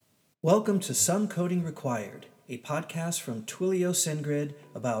Welcome to Some Coding Required, a podcast from Twilio SendGrid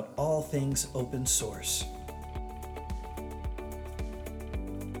about all things open source.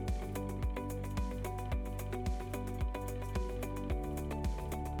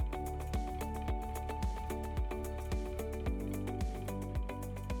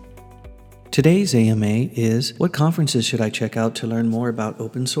 Today's AMA is, what conferences should I check out to learn more about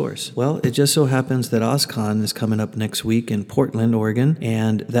open source? Well, it just so happens that OSCON is coming up next week in Portland, Oregon,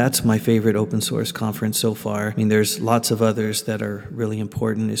 and that's my favorite open source conference so far. I mean, there's lots of others that are really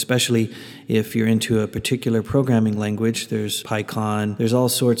important, especially if you're into a particular programming language. There's PyCon, there's all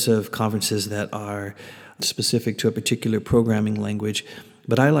sorts of conferences that are specific to a particular programming language.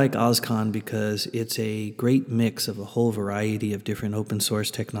 But I like OSCON because it's a great mix of a whole variety of different open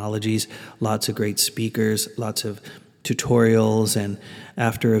source technologies, lots of great speakers, lots of tutorials, and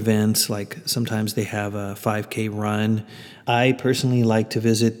after events, like sometimes they have a 5K run. I personally like to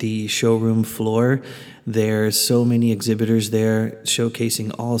visit the showroom floor. There's so many exhibitors there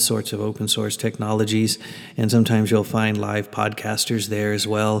showcasing all sorts of open source technologies, and sometimes you'll find live podcasters there as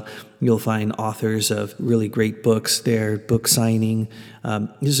well. You'll find authors of really great books there, book signing.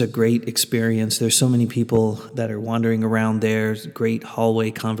 This is a great experience. There's so many people that are wandering around there, great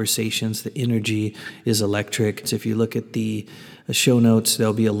hallway conversations. The energy is electric. So if you look at the show notes,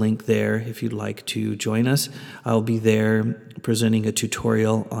 there'll be a link there if you'd like to join us. I'll be there presenting a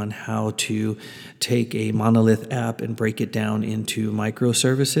tutorial on how to take a monolith app and break it down into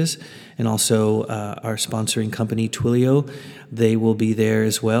microservices. And also our sponsoring company, Twilio, they will be there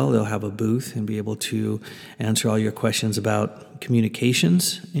as well. They'll have a booth and be able to answer all your questions about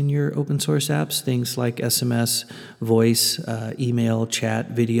communications in your open source apps, things like SMS, voice, email,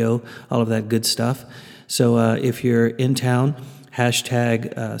 chat, video, all of that good stuff. So if you're in town,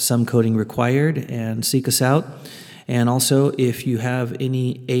 hashtag Some Coding Required and seek us out. And also, if you have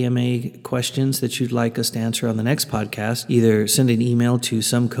any AMA questions that you'd like us to answer on the next podcast, either send an email to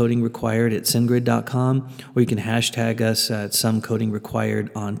somecodingrequired@sendgrid.com, or you can hashtag us at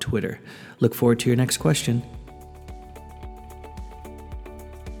somecodingrequired on Twitter. Look forward to your next question.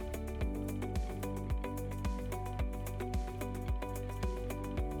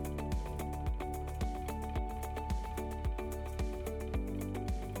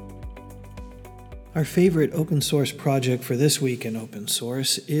 Our favorite open source project for this week in open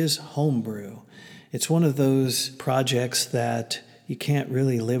source is Homebrew. It's one of those projects that you can't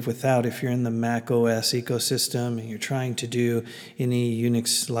really live without if you're in the Mac OS ecosystem and you're trying to do any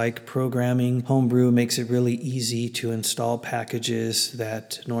Unix-like programming. Homebrew makes it really easy to install packages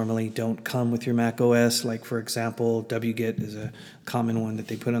that normally don't come with your Mac OS, like, for example, wget is a common one that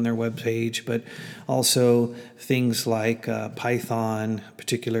they put on their webpage, but also things like Python,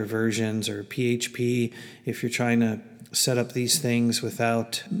 particular versions, or PHP, if you're trying to set up these things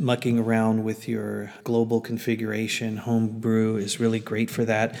without mucking around with your global configuration. Homebrew is really great for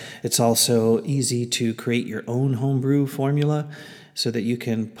that. It's also easy to create your own Homebrew formula so that you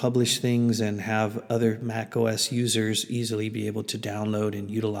can publish things and have other macOS users easily be able to download and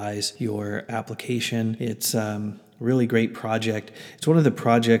utilize your application. It's really great project. It's one of the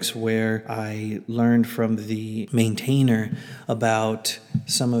projects where I learned from the maintainer about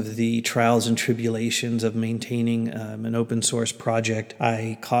some of the trials and tribulations of maintaining an open source project.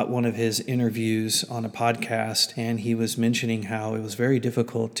 I caught one of his interviews on a podcast, and he was mentioning how it was very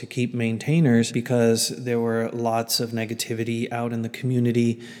difficult to keep maintainers because there were lots of negativity out in the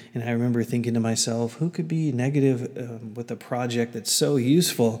community. And I remember thinking to myself, who could be negative with a project that's so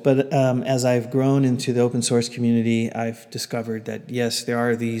useful? But as I've grown into the open source community, I've discovered that, yes, there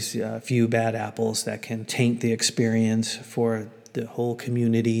are these few bad apples that can taint the experience for the whole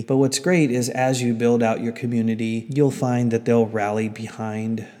community. But what's great is as you build out your community, you'll find that they'll rally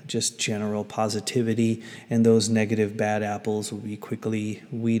behind just general positivity, and those negative bad apples will be quickly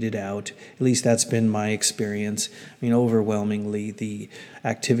weeded out. At least that's been my experience. I mean, overwhelmingly, the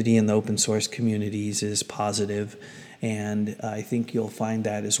activity in the open source communities is positive, and I think you'll find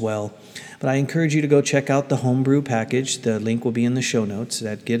that as well. But I encourage you to go check out the Homebrew package. The link will be in the show notes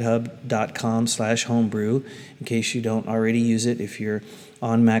at github.com/homebrew in case you don't already use it. If you're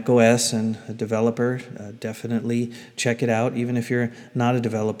on Mac OS and a developer, definitely check it out. Even if you're not a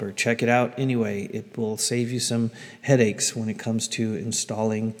developer, check it out anyway. It will save you some headaches when it comes to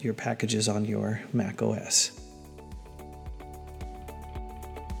installing your packages on your Mac OS.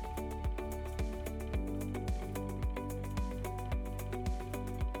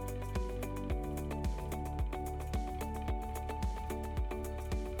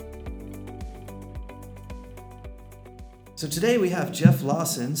 So today we have Jeff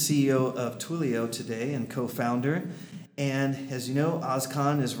Lawson, CEO of Twilio today and co-founder. And as you know,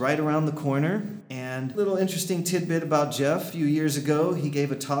 OzCon is right around the corner. And a little interesting tidbit about Jeff. A few years ago, he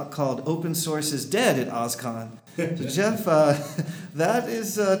gave a talk called Open Source is Dead at OzCon. So Jeff, that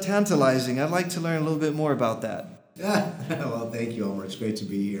is tantalizing. I'd like to learn a little bit more about that. Well, thank you, Elmer. It's great to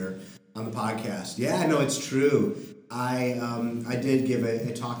be here on the podcast. Yeah, no, it's true. I did give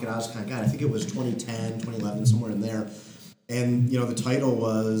a talk at OzCon. God, I think it was 2010, 2011, somewhere in there. And, the title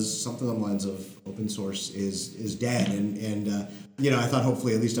was something along the lines of open source is dead. And I thought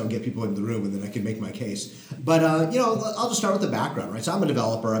hopefully at least I'll get people in the room and then I can make my case. But, I'll just start with the background, right? So I'm a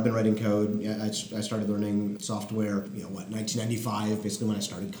developer. I've been writing code. I started learning software, 1995, basically when I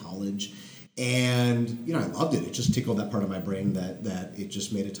started college. And, I loved it. It just tickled that part of my brain that it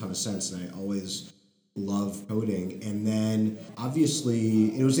just made a ton of sense. And I always love coding. And then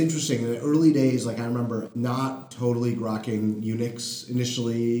obviously it was interesting in the early days. Like I remember not totally grokking Unix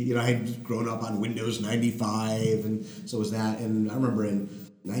initially. I had grown up on Windows 95 and so was that. And I remember in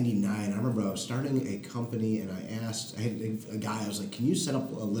 99, I remember I was starting a company and I had a guy, I was like, can you set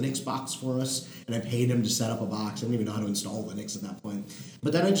up a Linux box for us? And I paid him to set up a box. I didn't even know how to install Linux at that point.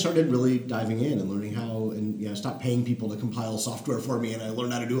 But then I started really diving in and learning how, and I stopped paying people to compile software for me and I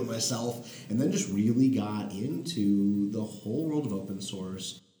learned how to do it myself. And then just really got into the whole world of open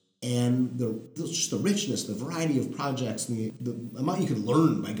source and just the richness, the variety of projects, and the amount you could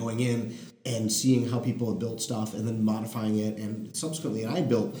learn by going in and seeing how people have built stuff and then modifying it. And subsequently, I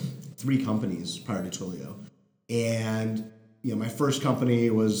built 3 companies prior to Twilio. And, my first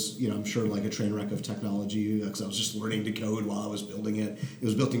company was, I'm sure like a train wreck of technology because I was just learning to code while I was building it. It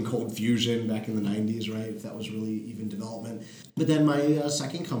was built in Cold Fusion back in the 90s, right? If that was really even development. But then my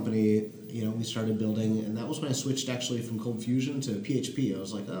second company, we started building, and that was when I switched actually from Cold Fusion to PHP. I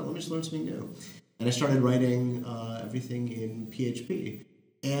was like, let me just learn something new. And I started writing everything in PHP.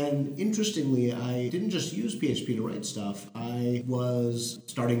 And interestingly, I didn't just use PHP to write stuff. I was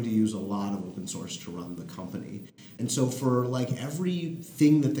starting to use a lot of open source to run the company. And so for like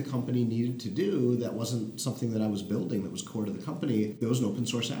everything that the company needed to do that wasn't something that I was building that was core to the company, there was an open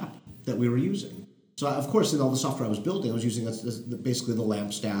source app that we were using. So of course, in all the software I was building, I was using basically the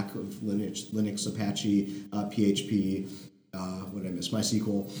LAMP stack of Linux, Apache, PHP, what did I miss?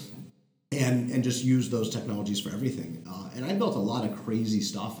 MySQL. And just use those technologies for everything. And I built a lot of crazy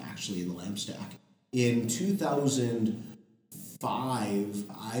stuff, actually, in the LAMP stack. In 2005,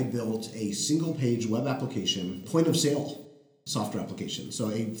 I built a single-page web application, point-of-sale software application.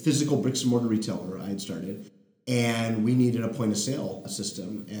 So a physical bricks-and-mortar retailer I had started. And we needed a point-of-sale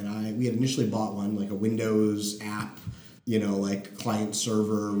system. And we had initially bought one, like a Windows app, like client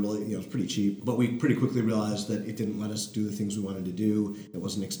server, really, it was pretty cheap. But we pretty quickly realized that it didn't let us do the things we wanted to do. It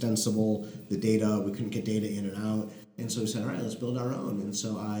wasn't extensible. The data, we couldn't get data in and out. And so we said, all right, let's build our own. And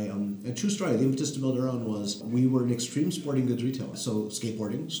so a true story, the impetus to build our own was we were an extreme sporting goods retailer. So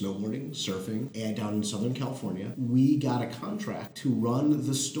skateboarding, snowboarding, surfing, and down in Southern California, we got a contract to run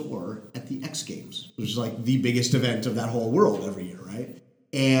the store at the X Games, which is like the biggest event of that whole world every year, right?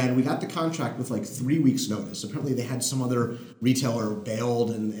 And we got the contract with like 3 weeks notice. Apparently they had some other retailer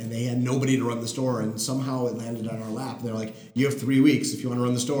bailed and they had nobody to run the store, and somehow it landed on our lap. And they're like, you have 3 weeks. If you want to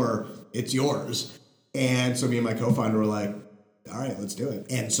run the store, it's yours. And so me and my co-founder were like, all right, let's do it.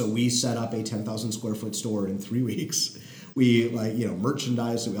 And so we set up a 10,000 square foot store in 3 weeks. We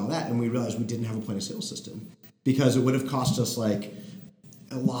merchandised and all that. And we realized we didn't have a point of sale system because it would have cost us like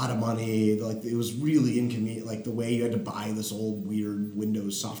a lot of money. Like it was really inconvenient. Like the way you had to buy this old weird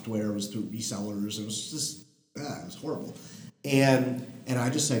Windows software was through resellers. It was just, it was horrible. And I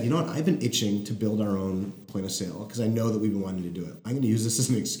just said, you know what? I've been itching to build our own point of sale because I know that we've been wanting to do it. I'm going to use this as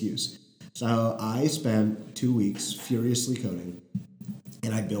an excuse. So I spent 2 weeks furiously coding,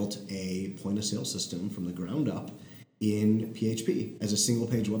 and I built a point of sale system from the ground up in PHP as a single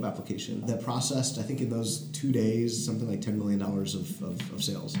page web application that processed, I think in those 2 days, something like $10 million of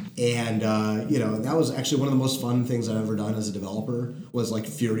sales. And, that was actually one of the most fun things I've ever done as a developer was like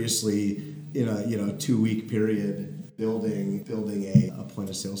furiously in a 2 week period building a point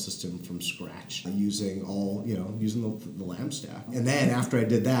of sale system from scratch using the LAMP stack. And then after I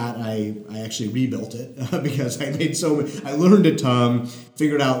did that, I actually rebuilt it because I learned a ton,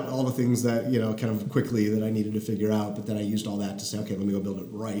 figured out all the things that, kind of quickly that I needed to figure out, but then I used all that to say, okay, let me go build it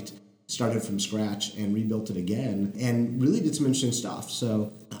right. Started from scratch and rebuilt it again and really did some interesting stuff.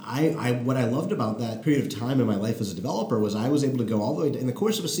 So what I loved about that period of time in my life as a developer was I was able to go all the way, in the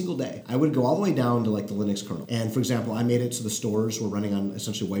course of a single day, I would go all the way down to like the Linux kernel. And for example, I made it so the stores were running on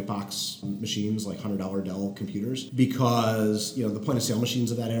essentially white box machines, like $100 Dell computers, because, the point of sale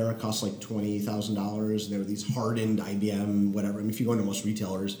machines of that era cost like $20,000. There were these hardened IBM, whatever. I mean, if you go into most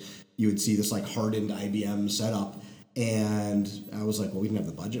retailers, you would see this like hardened IBM setup. And I was like, well, we didn't have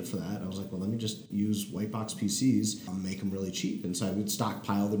the budget for that. I was like, well, let me just use white box PCs, make them really cheap. And so I would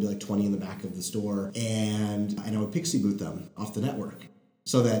stockpile, there'd be like 20 in the back of the store, and I would pixie boot them off the network.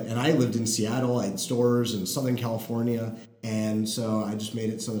 So that, and I lived in Seattle, I had stores in Southern California, and so I just made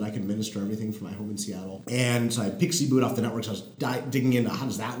it so that I could administer everything from my home in Seattle. And so I pixie boot off the network, so I was digging into how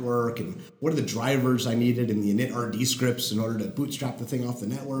does that work, and what are the drivers I needed in the init-rd scripts in order to bootstrap the thing off the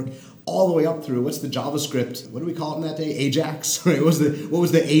network, all the way up through, what's the JavaScript, what do we call it in that day, Ajax? What was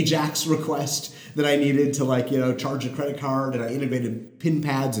the Ajax request that I needed to charge a credit card, and I integrated pin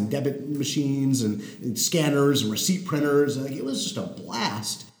pads and debit machines and scanners and receipt printers. Like, it was just a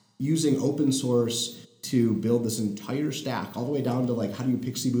blast using open source to build this entire stack, all the way down to like how do you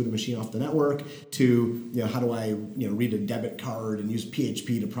pixie boot a machine off the network to how do I read a debit card and use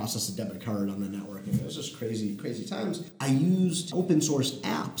PHP to process a debit card on the network. And it was just crazy times. I used open source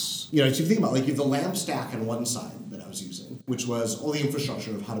apps. So you think about like the LAMP stack on one side that I was using, which was all the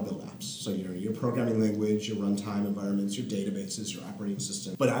infrastructure of how to build apps. So your programming language, your runtime environments, your databases, your operating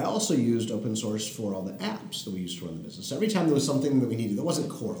system. But I also used open source for all the apps that we used to run the business. So every time there was something that we needed that wasn't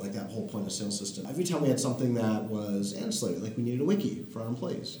core, like that whole point of sale system, every time we had something that was ancillary, like we needed a wiki for our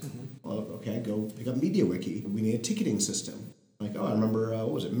employees. Mm-hmm. Well, okay, go pick up MediaWiki. We need a ticketing system. Like, I remember,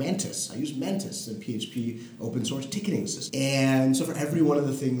 what was it, Mantis. I used Mantis, a PHP open source ticketing system. And so for every one of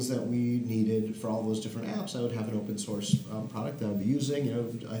the things that we needed for all those different apps, I would have an open source product that I would be using.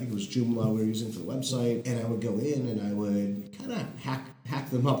 I think it was Joomla we were using for the website. And I would go in and I would kind of hack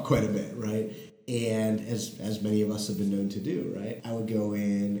them up quite a bit, right? And as many of us have been known to do, right? I would go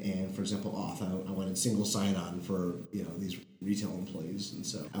in and, for example, Auth, I wanted single sign-on for, these retail employees. And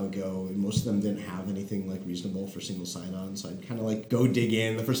so I would go, and most of them didn't have anything like reasonable for single sign-on. So I'd kind of like go dig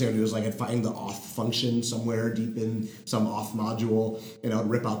in. The first thing I'd do is like I'd find the auth function somewhere deep in some auth module, and I'd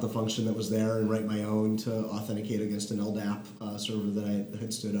rip out the function that was there and write my own to authenticate against an LDAP server that I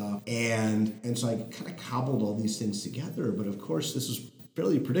had stood up. And so I kind of cobbled all these things together. But of course, this was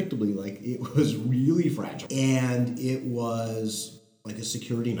fairly predictably, like, it was really fragile. And it was like a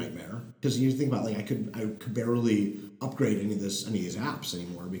security nightmare. Because you think about, like, I could barely upgrade any of these apps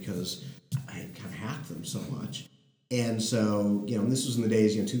anymore because I had kind of hacked them so much. And so, and this was in the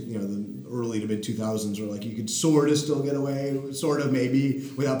days, the early to mid 2000s, where like you could sort of still get away, sort of maybe,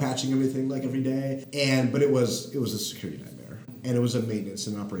 without patching everything like every day. But it was a security nightmare, and it was a maintenance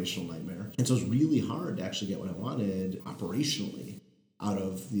and operational nightmare. And so it was really hard to actually get what I wanted operationally out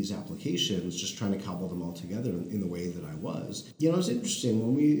of these applications, just trying to cobble them all together in the way that I was. It was interesting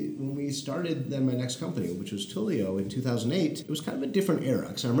when we started then my next company, which was Twilio in 2008. It was kind of a different era,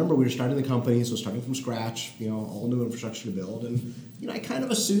 because I remember we were starting the company, so starting from scratch, all new infrastructure to build, and I kind of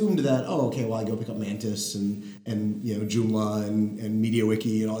assumed that, I go pick up Mantis and Joomla and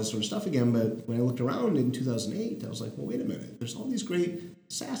MediaWiki and all this sort of stuff again. But when I looked around in 2008, I was like, well, wait a minute, there's all these great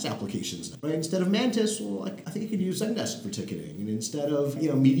SaaS applications. Right? Instead of Mantis, I think I could use Zendesk for ticketing. And instead of,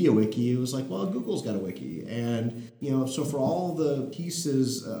 MediaWiki, it was like, well, Google's got a wiki. And, so for all the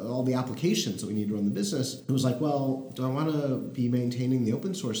pieces, all the applications that we need to run the business, it was like, well, do I want to be maintaining the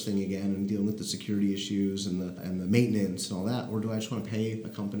open source thing again and dealing with the security issues and the maintenance and all that? Or do I just want to pay a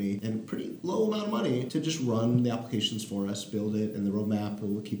company and a pretty low amount of money to just run the applications for us, build it, and the roadmap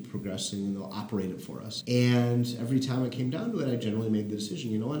will keep progressing and they'll operate it for us? And every time it came down to it, I generally made the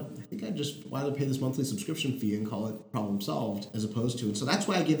decision, you know what, I think I'd just rather pay this monthly subscription fee and call it problem solved as opposed to. And so that's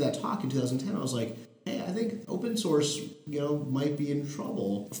why I gave that talk in 2010. I was like, hey, I think open source, might be in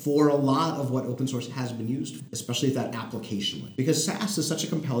trouble for a lot of what open source has been used, especially at that application level. Because SaaS is such a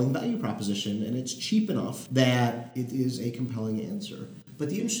compelling value proposition, and it's cheap enough that it is a compelling answer. But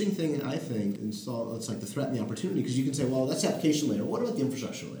the interesting thing, I think, it's like the threat and the opportunity, because you can say, well, that's the application layer. What about the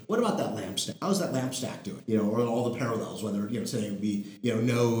infrastructure layer? What about that LAMP stack? How's that LAMP stack doing? Or all the parallels, whether, today it would be,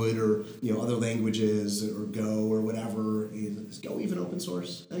 Node or, other languages or Go or whatever. Is Go even open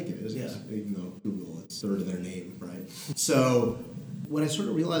source? I think it is, yeah. Even though Google, it's third of their name, right? So what I sort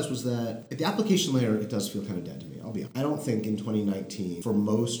of realized was that at the application layer, it does feel kind of dead to me. I don't think in 2019, for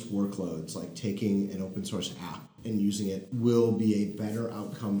most workloads, like taking an open source app and using it will be a better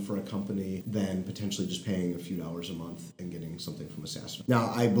outcome for a company than potentially just paying a few dollars a month and getting something from a SaaS.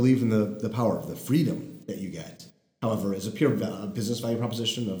 Now, I believe in the power of the freedom that you get. However, as a pure business value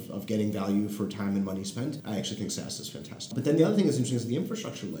proposition of getting value for time and money spent, I actually think SaaS is fantastic. But then the other thing that's interesting is the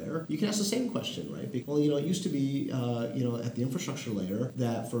infrastructure layer. You can ask the same question, right? Well, it used to be, at the infrastructure layer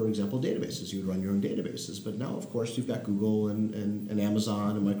that, for example, databases, you would run your own databases. But now, of course, you've got Google and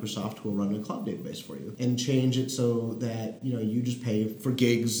Amazon and Microsoft who will run a cloud database for you and change it so that, you just pay for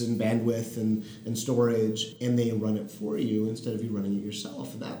gigs and bandwidth and storage, and they run it for you instead of you running it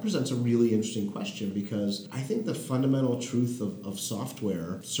yourself. And that presents a really interesting question, because I think the fundamental truth of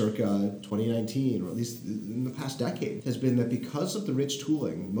software circa 2019, or at least in the past decade, has been that because of the rich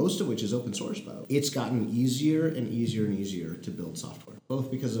tooling, most of which is open source, by the way, it's gotten easier and easier and easier to build software,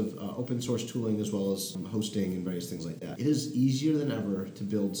 both because of open source tooling as well as hosting and various things like that. It is easier than ever to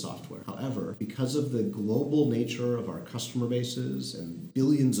build software. However, because of the global nature of our customer bases and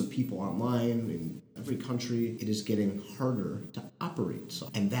billions of people online in every country, it is getting harder to operate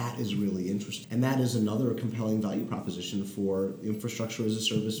software. And that is really interesting. And that is another compelling value proposition for infrastructure as a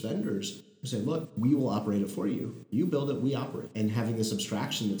service vendors. Say, look, we will operate it for you. You build it, we operate. And having this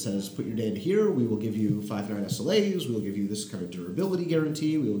abstraction that says, put your data here, we will give you 5.9 SLAs, we will give you this kind of durability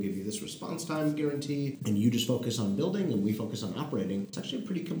guarantee, we will give you this response time guarantee, and you just focus on building and we focus on operating. It's actually a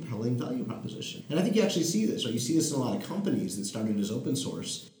pretty compelling value proposition. And I think you actually see this, right? You see this in a lot of companies that started as open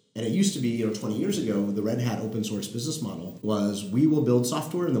source. And it used to be, 20 years ago, the Red Hat open source business model was we will build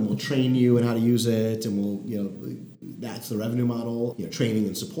software and then we'll train you in how to use it, and we'll, that's the revenue model, training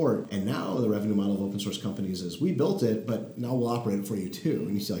and support. And now the revenue model of open source companies is we built it, but now we'll operate it for you too.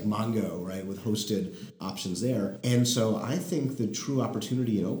 And you see like Mongo, right, with hosted options there. And so I think the true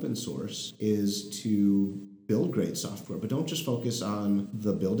opportunity in open source is to build great software, but don't just focus on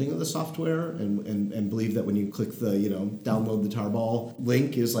the building of the software and believe that when you click the download the Tarball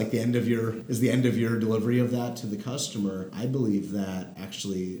link is like the end of your delivery of that to the customer. I believe that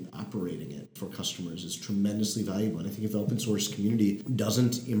actually operating it for customers is tremendously valuable. And I think if the open source community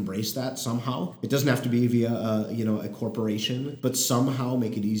doesn't embrace that somehow, it doesn't have to be via a corporation, but somehow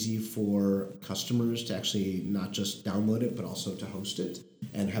make it easy for customers to actually not just download it, but also to host it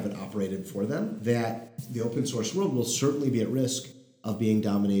and have it operated for them, that the open source world will certainly be at risk of being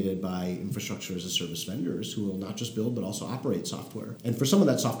dominated by infrastructure as a service vendors who will not just build but also operate software. And for some of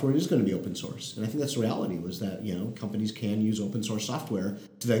that software, it is going to be open source. And I think that's the reality, was that companies can use open source software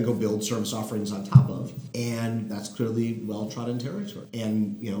to then go build service offerings on top of. And that's clearly well-trodden territory.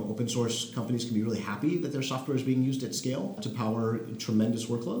 And open source companies can be really happy that their software is being used at scale to power tremendous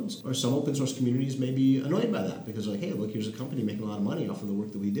workloads. Or some open source communities may be annoyed by that because like, hey, look, here's a company making a lot of money off of the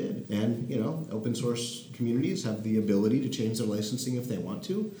work that we did. And open source communities have the ability to change their licensing if they want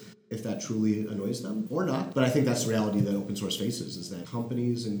to, if that truly annoys them or not. But I think that's the reality that open source faces, is that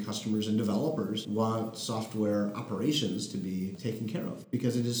companies and customers and developers want software operations to be taken care of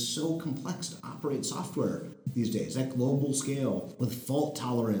because it is so complex to operate software these days at global scale with fault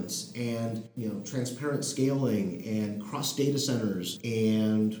tolerance and transparent scaling and cross data centers,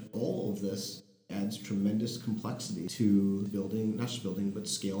 and all of this adds tremendous complexity to building, not just building, but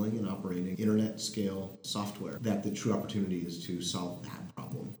scaling and operating internet scale software. That the true opportunity is to solve that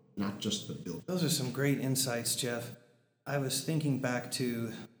problem, not just the build. Those are some great insights, Jeff. I was thinking back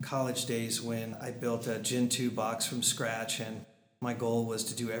to college days when I built a Gen 2 box from scratch, and my goal was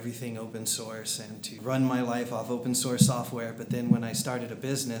to do everything open source and to run my life off open source software. But then when I started a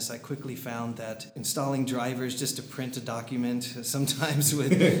business, I quickly found that installing drivers just to print a document sometimes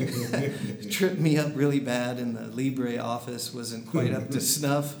would trip me up really bad, and the LibreOffice wasn't quite up to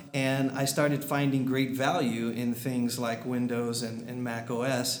snuff. And I started finding great value in things like Windows and Mac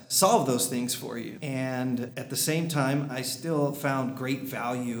OS solve those things for you. And at the same time, I still found great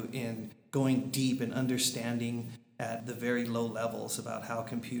value in going deep and understanding at the very low levels about how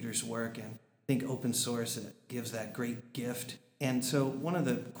computers work, and I think open source gives that great gift. And so one of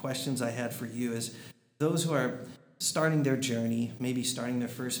the questions I had for you is, those who are starting their journey, maybe starting their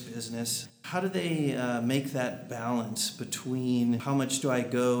first business, how do they make that balance between how much do I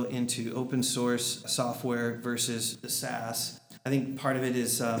go into open source software versus the SaaS? I think part of it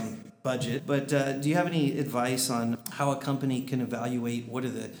is budget, but do you have any advice on how a company can evaluate what are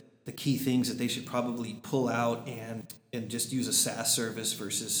the key things that they should probably pull out and just use a SaaS service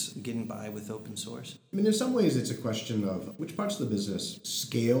versus getting by with open source? I mean, in some ways, it's a question of which parts of the business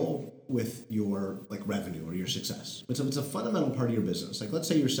scale with your revenue or your success. It's a fundamental part of your business. Like, let's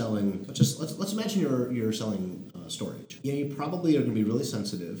say you're selling. Let's imagine you're selling storage. You probably are going to be really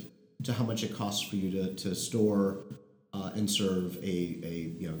sensitive to how much it costs for you to store and serve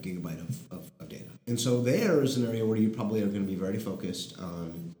a gigabyte of data. And so there is an area where you probably are going to be very focused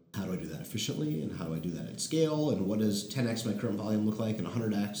on how do I do that efficiently, and how do I do that at scale, and what does 10x my current volume look like, and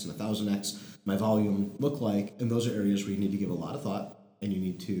 100x and 1000x my volume look like. And those are areas where you need to give a lot of thought, and you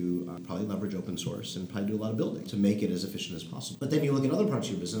need to probably leverage open source and probably do a lot of building to make it as efficient as possible. But then you look at other parts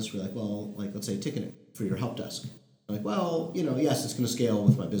of your business where let's say ticketing for your help desk. Yes, it's going to scale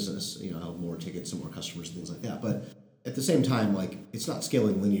with my business. I'll have more tickets and more customers and things like that. But at the same time, like, it's not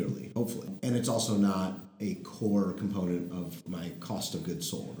scaling linearly, hopefully. And it's also not a core component of my cost of goods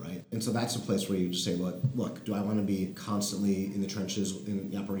sold, right? And so that's a place where you just say, look, do I want to be constantly in the trenches in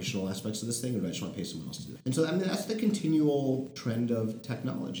the operational aspects of this thing, or do I just want to pay someone else to do it? And so, I mean, that's the continual trend of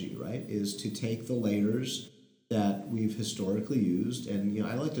technology, right? Is to take the layers that we've historically used, and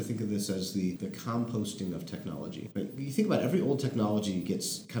I like to think of this as the composting of technology. Right? You think about every old technology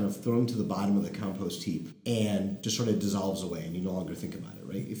gets kind of thrown to the bottom of the compost heap and just sort of dissolves away, and you no longer think about it,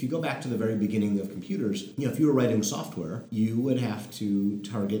 right? If you go back to the very beginning of computers, if you were writing software, you would have to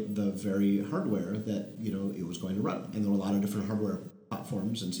target the very hardware that it was going to run, and there were a lot of different hardware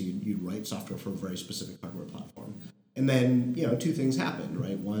platforms, and so you'd write software for a very specific hardware platform. And then, two things happened,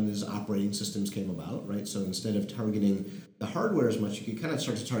 right? One is operating systems came about, right? So instead of targeting the hardware as much, you could kind of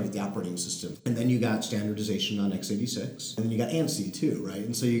start to target the operating system. And then you got standardization on x86, and then you got ANSI too, right?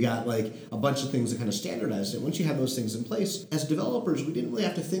 And so you got like a bunch of things that kind of standardized it. Once you had those things in place, as developers, we didn't really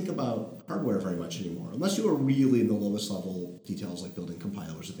have to think about hardware very much anymore, unless you were really in the lowest level details like building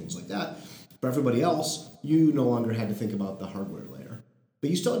compilers and things like that. For everybody else, you no longer had to think about the hardware layer. But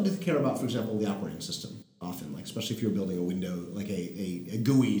you still had to care about, for example, the operating system. Often, like especially if you're building a window, like a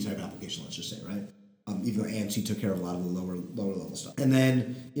GUI type application, let's just say, right? Even though ANSI took care of a lot of the lower level stuff. And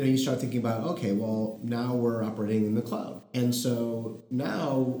then, you start thinking about, okay, well, now we're operating in the cloud. And so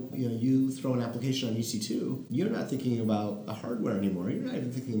now, you throw an application on EC2, you're not thinking about the hardware anymore. You're not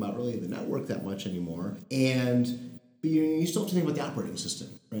even thinking about really the network that much anymore. But you still have to think about the operating system,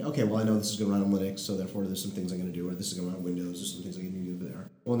 right? Okay, well, I know this is going to run on Linux, so therefore there's some things I'm going to do, or this is going to run on Windows, there's some things I can do there.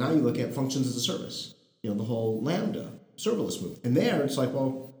 Well, now you look at functions as a service. The whole Lambda serverless move. And there, it's like,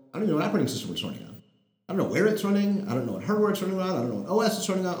 well, I don't know what operating system it's running on. I don't know where it's running. I don't know what hardware it's running on. I don't know what OS it's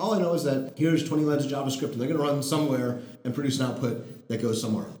running on. All I know is that here's 20 lines of JavaScript, and they're going to run somewhere and produce an output that goes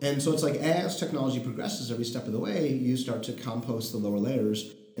somewhere. And so it's like, as technology progresses every step of the way, you start to compost the lower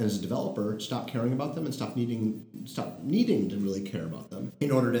layers. And as a developer, stop caring about them and stop needing to really care about them in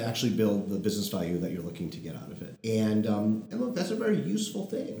order to actually build the business value that you're looking to get out of it. And look, that's a very useful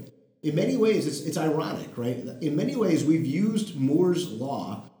thing. In many ways, it's ironic, right? In many ways, we've used Moore's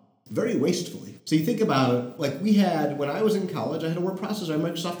law very wastefully. So you think about, like when I was in college, I had a word processor on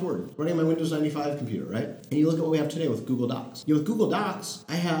Microsoft Word running on my Windows 95 computer, right? And you look at what we have today with Google Docs. With Google Docs,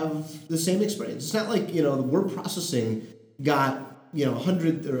 I have the same experience. It's not like, the word processing got,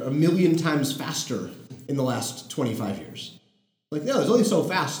 100 or 1 million times faster in the last 25 years. Like, no, it's only so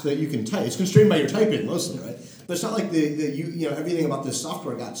fast that you can type. It's constrained by your typing mostly, right? But it's not like everything about this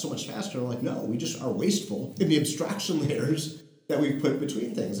software got so much faster. I'm like, no, we just are wasteful in the abstraction layers that we've put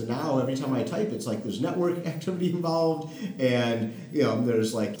between things. And now every time I type, it's like there's network activity involved, and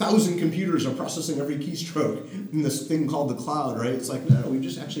there's like 1,000 computers are processing every keystroke in this thing called the cloud, right? It's like, no, we've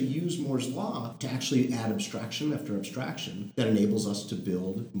just actually used Moore's law to actually add abstraction after abstraction that enables us to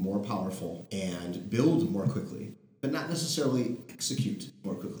build more powerful and build more quickly, but not necessarily execute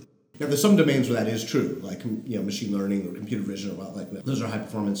more quickly. Now, there's some domains where that is true, like machine learning or computer vision, or like those are high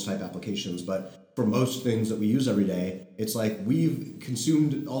performance type applications. But for most things that we use every day, it's like we've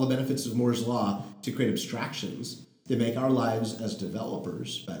consumed all the benefits of Moore's law to create abstractions that make our lives as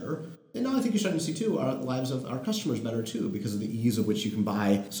developers better. And now I think you're starting to see too our lives of our customers better too, because of the ease of which you can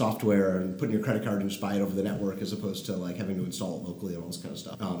buy software and put in your credit card and just buy it over the network, as opposed to like having to install it locally and all this kind of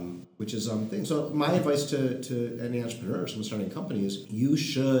stuff. Which is thing. So my advice to any entrepreneur, someone starting a company, is you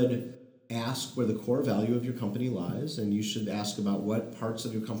should ask where the core value of your company lies, and you should ask about what parts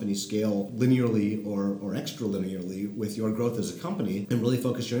of your company scale linearly or extra linearly with your growth as a company, and really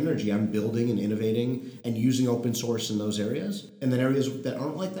focus your energy on building and innovating and using open source in those areas. And then areas that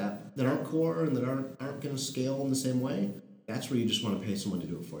aren't like that aren't core and that aren't going to scale in the same way, that's where you just want to pay someone to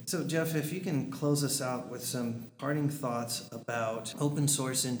do it for you. So Jeff, if you can close us out with some parting thoughts about open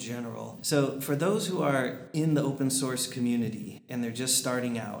source in general. So for those who are in the open source community and they're just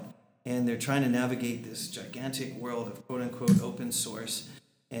starting out, and they're trying to navigate this gigantic world of quote-unquote open source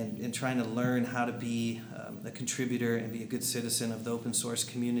and trying to learn how to be a contributor and be a good citizen of the open source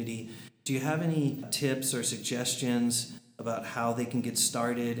community, do you have any tips or suggestions about how they can get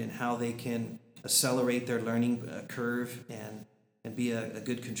started and how they can accelerate their learning curve and be a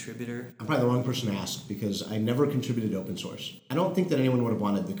good contributor? I'm probably the wrong person to ask, because I never contributed to open source. I don't think that anyone would have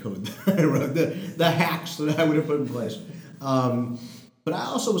wanted the code that I wrote, the hacks that I would have put in place. But I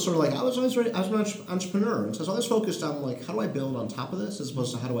also was sort of like, I was an entrepreneur. And so I was always focused on like, how do I build on top of this, as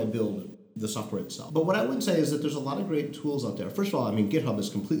opposed to how do I build the software itself. But what I would say is that there's a lot of great tools out there. First of all, I mean, GitHub has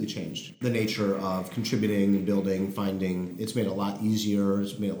completely changed the nature of contributing and building, finding. It's made it a lot easier.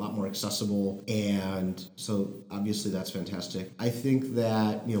 It's made it a lot more accessible. And so obviously that's fantastic. I think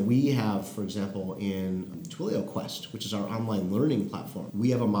that, we have, for example, in Twilio Quest, which is our online learning platform,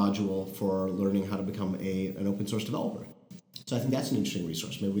 we have a module for learning how to become an open source developer. So I think that's an interesting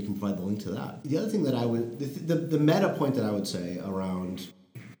resource. Maybe we can provide the link to that. The other thing that I would, the meta point that I would say around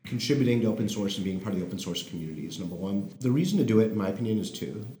contributing to open source and being part of the open source community is, number one, the reason to do it, in my opinion, is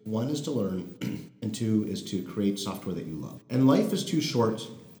two. One is to learn, and two is to create software that you love. And life is too short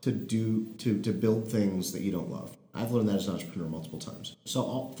to build things that you don't love. I've learned that as an entrepreneur multiple times. So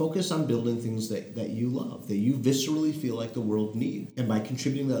I'll focus on building things that you love, that you viscerally feel like the world needs. And by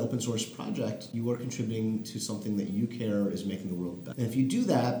contributing to that open source project, you are contributing to something that you care is making the world better. And if you do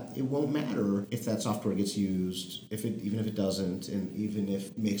that, it won't matter if that software gets used, even if it doesn't, and even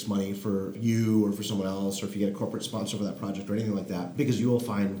if it makes money for you or for someone else, or if you get a corporate sponsor for that project or anything like that, because you will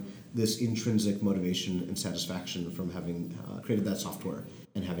find this intrinsic motivation and satisfaction from having created that software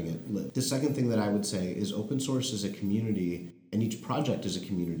and having it live. The second thing that I would say is open source is a community, and each project is a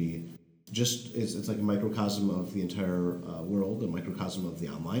community. It's like a microcosm of the entire world, a microcosm of the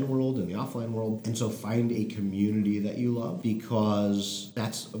online world and the offline world. And so find a community that you love, because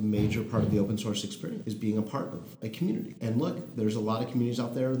that's a major part of the open source experience, is being a part of a community. And look, there's a lot of communities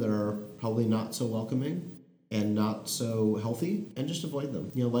out there that are probably not so welcoming and not so healthy, and just avoid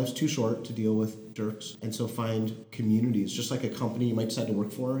them. Life's too short to deal with jerks, and so find communities. Just like a company you might decide to work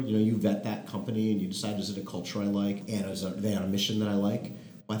for, you vet that company and you decide, is it a culture I like, and are they on a mission that I like?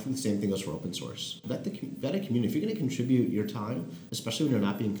 Well, I think the same thing goes for open source. Vet a community. If you're going to contribute your time, especially when you're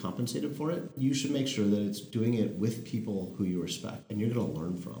not being compensated for it, you should make sure that it's doing it with people who you respect and you're going to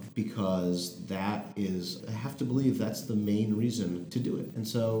learn from, because that is, I have to believe that's the main reason to do it. And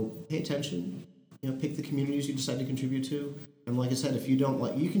so pay attention. Pick the communities you decide to contribute to. And like I said, if you don't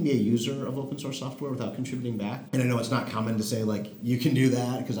you can be a user of open source software without contributing back. And I know it's not common to say, you can do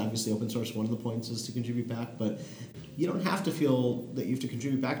that, because obviously open source, one of the points is to contribute back. But you don't have to feel that you have to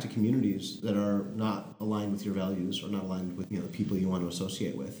contribute back to communities that are not aligned with your values or not aligned with the people you want to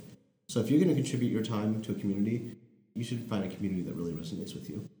associate with. So if you're going to contribute your time to a community, you should find a community that really resonates with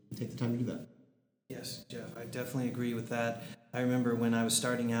you and take the time to do that. Yes, Jeff, I definitely agree with that. I remember when I was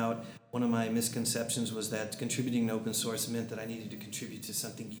starting out, one of my misconceptions was that contributing to open source meant that I needed to contribute to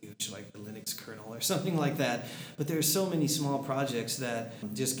something huge like the Linux kernel or something like that. But there are so many small projects that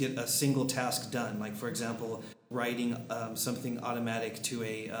just get a single task done. Like, for example, writing something automatic to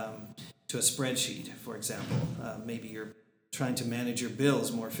a spreadsheet, for example. Maybe you're trying to manage your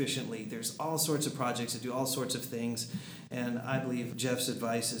bills more efficiently. There's all sorts of projects that do all sorts of things, and I believe Jeff's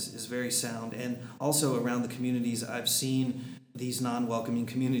advice is very sound. And also around the communities, I've seen these non-welcoming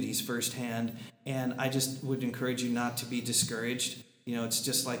communities firsthand, and I just would encourage you not to be discouraged. It's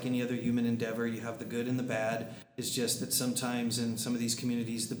just like any other human endeavor. You have the good and the bad. It's just that sometimes in some of these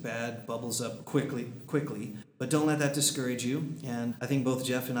communities, the bad bubbles up quickly. But don't let that discourage you. And I think both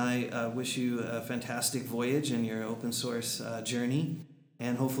Jeff and I wish you a fantastic voyage in your open source journey.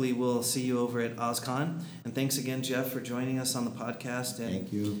 And hopefully we'll see you over at OSCON. And thanks again, Jeff, for joining us on the podcast and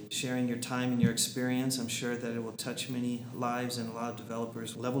Thank you. Sharing your time and your experience. I'm sure that it will touch many lives, and a lot of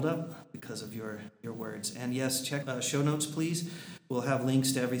developers leveled up because of your words. And yes, check show notes, please. We'll have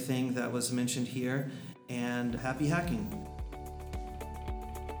links to everything that was mentioned here. And happy hacking.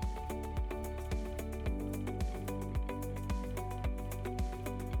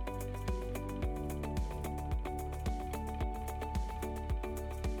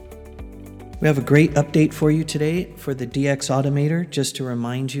 We have a great update for you today for the DX Automator. Just to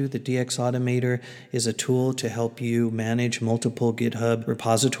remind you, the DX Automator is a tool to help you manage multiple GitHub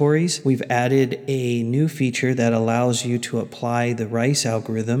repositories. We've added a new feature that allows you to apply the RICE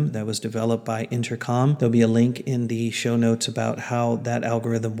algorithm that was developed by Intercom. There'll be a link in the show notes about how that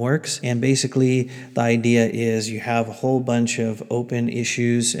algorithm works. And basically, the idea is you have a whole bunch of open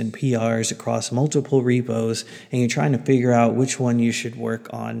issues and PRs across multiple repos, and you're trying to figure out which one you should work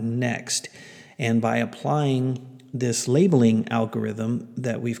on next. And by applying this labeling algorithm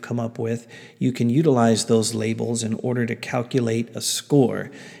that we've come up with, you can utilize those labels in order to calculate a score.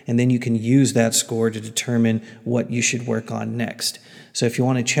 And then you can use that score to determine what you should work on next. So if you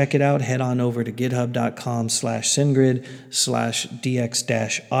want to check it out, head on over to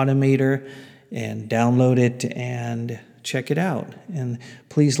github.com/SendGrid/DX-Automator and download it and check it out. And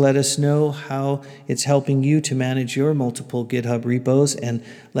please let us know how it's helping you to manage your multiple GitHub repos, and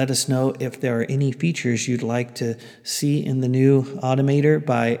let us know if there are any features you'd like to see in the new Automator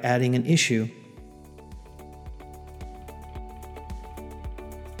by adding an issue.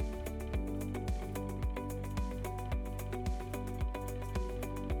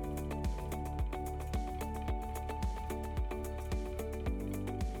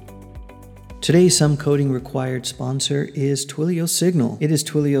 Today's Some Coding Required sponsor is Twilio Signal. It is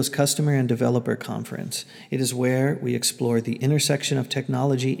Twilio's customer and developer conference. It is where we explore the intersection of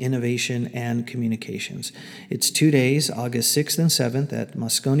technology, innovation, and communications. It's 2 days, August 6th and 7th at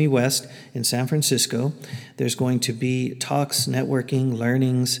Moscone West in San Francisco. There's going to be talks, networking,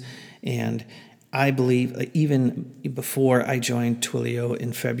 learnings, and I believe even before I joined Twilio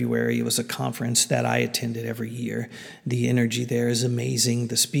in February, it was a conference that I attended every year. The energy there is amazing.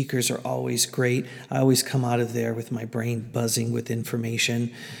 The speakers are always great. I always come out of there with my brain buzzing with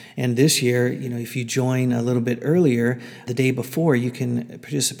information. And this year, if you join a little bit earlier, the day before, you can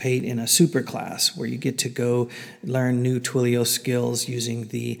participate in a super class where you get to go learn new Twilio skills using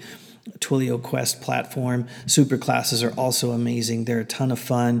the Twilio Quest platform. Super classes are also amazing. They're a ton of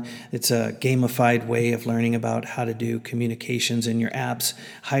fun. It's a gamified way of learning about how to do communications in your apps.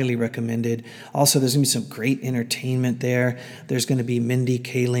 Highly recommended. Also, there's going to be some great entertainment there. There's going to be Mindy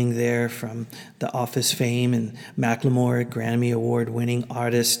Kaling there from The Office fame and Macklemore, Grammy Award-winning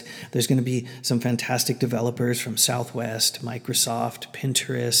artist. There's going to be some fantastic developers from Southwest, Microsoft,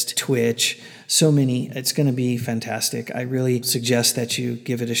 Pinterest, Twitch. So many. It's going to be fantastic. I really suggest that you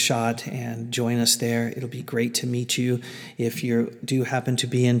give it a shot and join us there. It'll be great to meet you. If you do happen to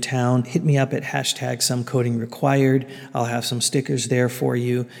be in town, hit me up at #SomeCodingRequired. I'll have some stickers there for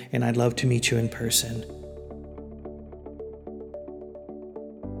you, and I'd love to meet you in person.